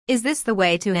Is this the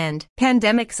way to end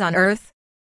pandemics on Earth?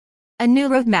 A new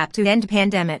roadmap to end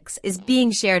pandemics is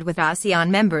being shared with ASEAN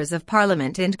members of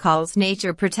parliament and calls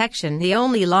nature protection the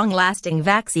only long-lasting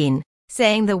vaccine,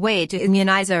 saying the way to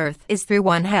immunize Earth is through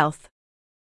One Health.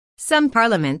 Some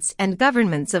parliaments and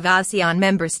governments of ASEAN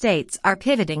member states are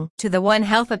pivoting to the One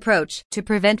Health approach to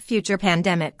prevent future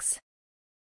pandemics.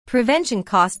 Prevention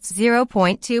costs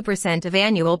 0.2% of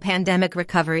annual pandemic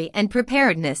recovery and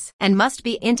preparedness and must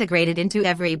be integrated into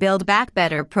every Build Back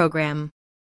Better program.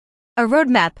 A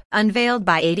roadmap, unveiled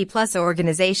by 80-plus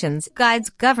organizations, guides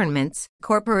governments,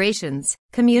 corporations,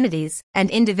 communities, and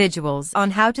individuals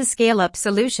on how to scale up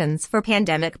solutions for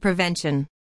pandemic prevention.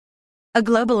 A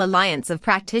global alliance of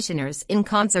practitioners in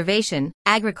conservation,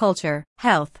 agriculture,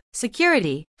 health,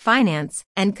 security, finance,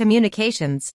 and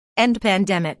communications, End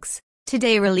Pandemics,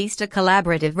 today released a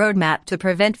collaborative roadmap to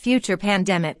prevent future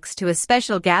pandemics to a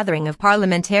special gathering of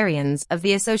parliamentarians of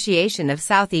the Association of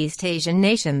Southeast Asian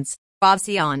Nations,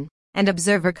 ASEAN, and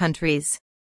observer countries.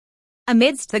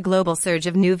 Amidst the global surge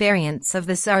of new variants of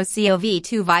the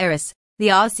SARS-CoV-2 virus, the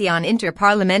ASEAN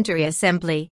Inter-Parliamentary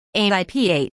Assembly,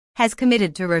 AIPA, has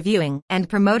committed to reviewing and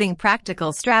promoting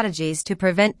practical strategies to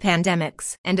prevent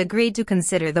pandemics and agreed to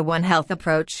consider the One Health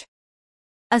approach.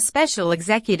 A special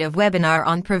executive webinar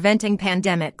on preventing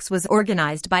pandemics was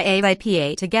organized by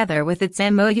AIPA together with its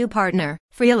MOU partner,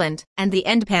 Freeland, and the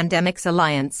End Pandemics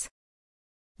Alliance.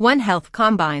 One Health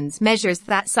combines measures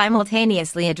that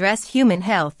simultaneously address human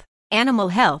health, animal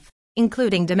health,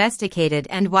 including domesticated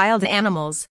and wild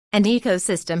animals, and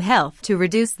ecosystem health to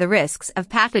reduce the risks of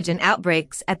pathogen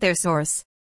outbreaks at their source.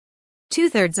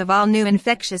 Two-thirds of all new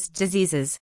infectious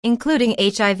diseases, including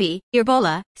HIV,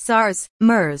 Ebola, SARS,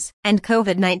 MERS, and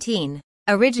COVID-19,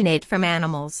 originate from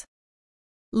animals.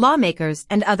 Lawmakers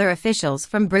and other officials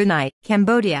from Brunei,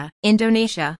 Cambodia,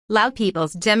 Indonesia, Laos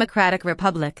People's Democratic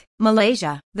Republic,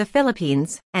 Malaysia, the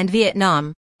Philippines, and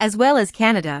Vietnam, as well as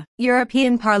Canada,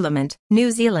 European Parliament,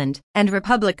 New Zealand, and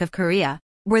Republic of Korea,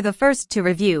 were the first to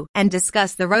review and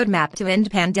discuss the roadmap to end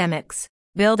pandemics,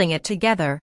 building it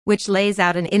together, which lays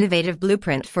out an innovative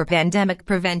blueprint for pandemic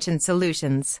prevention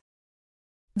solutions.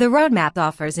 The roadmap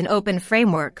offers an open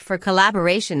framework for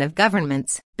collaboration of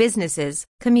governments, businesses,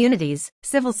 communities,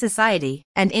 civil society,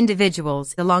 and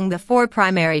individuals along the four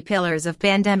primary pillars of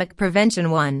pandemic prevention: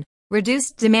 1.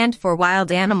 Reduce demand for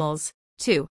wild animals.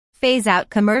 2. Phase out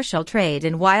commercial trade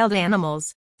in wild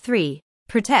animals. 3.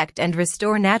 Protect and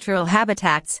restore natural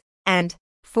habitats. And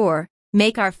 4.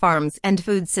 Make our farms and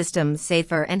food systems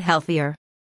safer and healthier.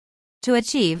 To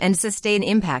achieve and sustain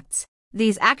impacts,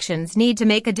 these actions need to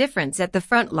make a difference at the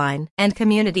front line and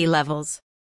community levels.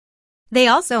 They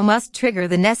also must trigger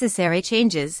the necessary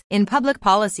changes in public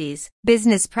policies,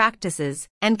 business practices,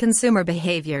 and consumer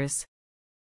behaviors.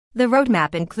 The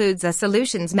roadmap includes a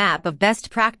solutions map of best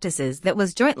practices that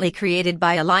was jointly created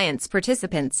by Alliance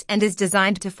participants and is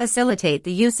designed to facilitate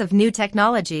the use of new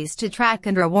technologies to track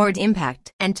and reward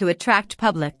impact and to attract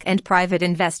public and private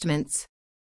investments.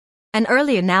 An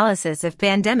early analysis of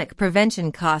pandemic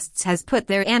prevention costs has put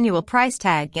their annual price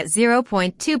tag at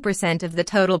 0.2% of the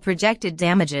total projected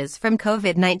damages from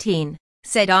COVID-19,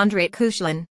 said Andrei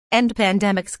Kushlin, End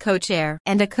Pandemics co-chair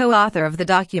and a co-author of the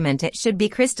document. It should be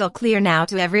crystal clear now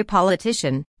to every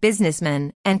politician,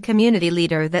 businessman, and community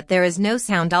leader that there is no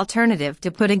sound alternative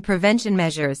to putting prevention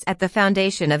measures at the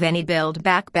foundation of any Build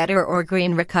Back Better or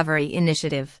Green Recovery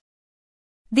initiative.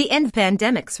 The End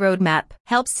Pandemics Roadmap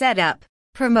helps set up,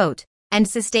 promote, and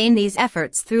sustain these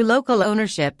efforts through local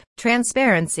ownership,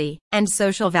 transparency, and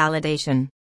social validation.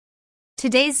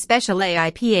 Today's special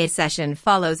AIPA session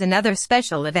follows another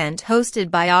special event hosted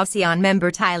by ASEAN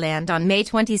member Thailand on May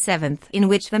 27, in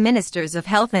which the Ministers of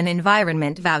Health and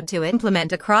Environment vowed to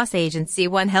implement a cross-agency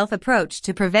One Health approach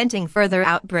to preventing further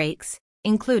outbreaks,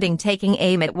 including taking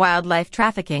aim at wildlife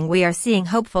trafficking. We are seeing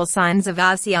hopeful signs of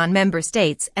ASEAN member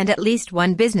states and at least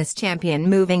one business champion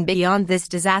moving beyond this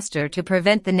disaster to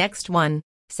prevent the next one,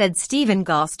 said Stephen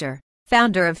Galster,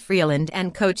 founder of Freeland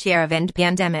and co-chair of End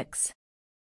Pandemics.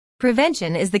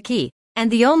 Prevention is the key,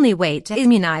 and the only way to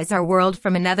immunize our world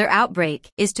from another outbreak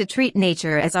is to treat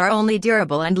nature as our only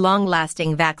durable and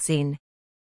long-lasting vaccine.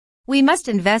 We must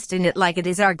invest in it like it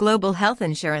is our global health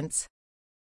insurance.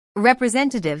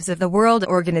 Representatives of the World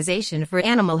Organization for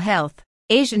Animal Health,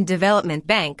 Asian Development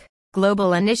Bank,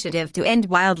 Global Initiative to End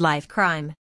Wildlife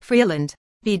Crime, Freeland,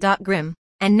 V. Grimm,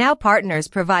 and now partners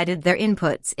provided their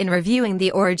inputs in reviewing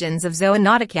the origins of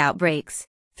zoonotic outbreaks,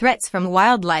 threats from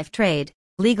wildlife trade,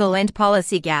 legal and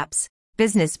policy gaps,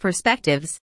 business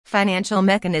perspectives, financial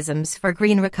mechanisms for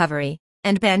green recovery,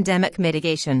 and pandemic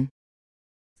mitigation.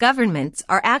 Governments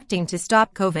are acting to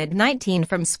stop COVID-19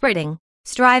 from spreading,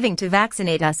 striving to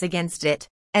vaccinate us against it,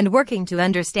 and working to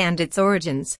understand its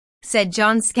origins, said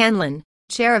John Scanlon,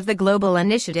 chair of the Global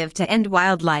Initiative to End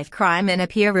Wildlife Crime and a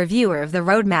peer reviewer of the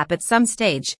roadmap. At some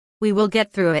stage, we will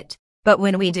get through it, but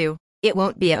when we do, it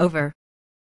won't be over.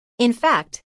 In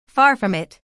fact, far from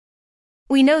it.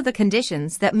 We know the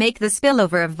conditions that make the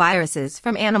spillover of viruses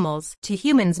from animals to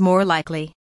humans more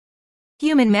likely.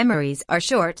 Human memories are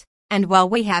short, and while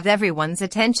we have everyone's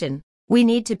attention, we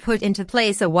need to put into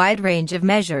place a wide range of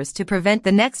measures to prevent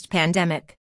the next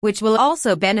pandemic, which will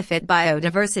also benefit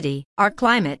biodiversity, our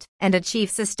climate, and achieve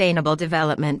sustainable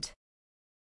development.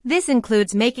 This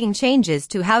includes making changes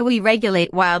to how we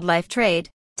regulate wildlife trade,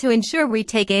 to ensure we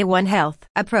take a One Health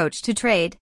approach to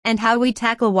trade, and how we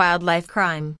tackle wildlife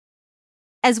crime.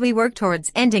 As we work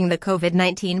towards ending the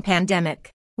COVID-19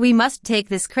 pandemic, we must take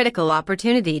this critical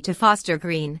opportunity to foster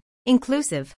green,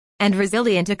 inclusive, and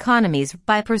resilient economies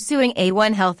by pursuing a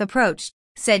One Health approach,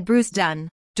 said Bruce Dunn,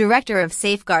 Director of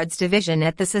Safeguards Division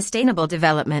at the Sustainable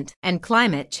Development and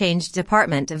Climate Change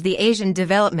Department of the Asian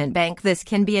Development Bank. This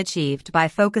can be achieved by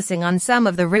focusing on some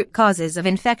of the root causes of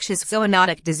infectious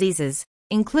zoonotic diseases,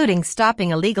 including stopping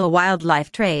illegal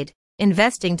wildlife trade,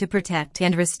 investing to protect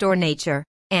and restore nature,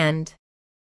 and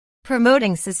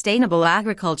promoting sustainable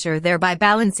agriculture, thereby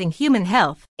balancing human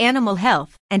health, animal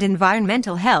health, and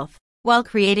environmental health, while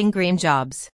creating green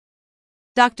jobs.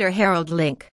 Dr. Harold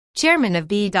Link, chairman of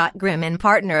B.Grimm and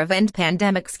partner of End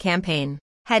Pandemics campaign,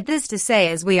 had this to say: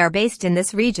 as we are based in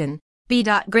this region,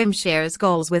 B.Grimm shares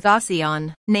goals with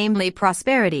ASEAN, namely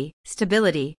prosperity,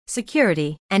 stability,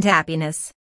 security, and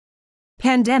happiness.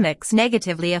 Pandemics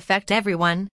negatively affect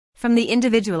everyone, from the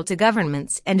individual to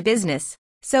governments and business,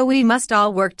 so we must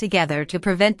all work together to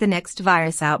prevent the next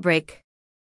virus outbreak.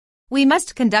 We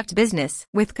must conduct business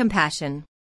with compassion.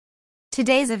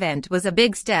 Today's event was a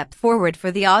big step forward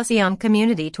for the ASEAN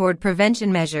community toward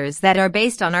prevention measures that are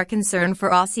based on our concern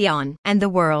for ASEAN and the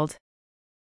world.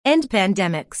 End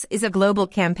Pandemics is a global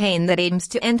campaign that aims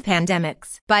to end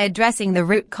pandemics by addressing the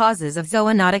root causes of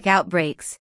zoonotic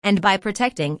outbreaks and by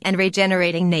protecting and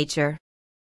regenerating nature.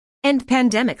 End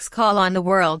Pandemics call on the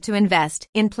world to invest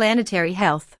in planetary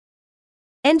health.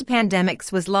 End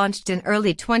Pandemics was launched in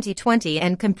early 2020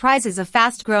 and comprises a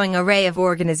fast-growing array of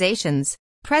organizations,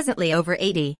 presently over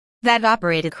 80, that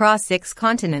operate across 6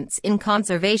 continents in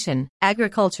conservation,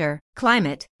 agriculture,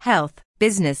 climate, health,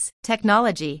 business,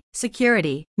 technology,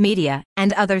 security, media,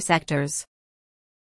 and other sectors.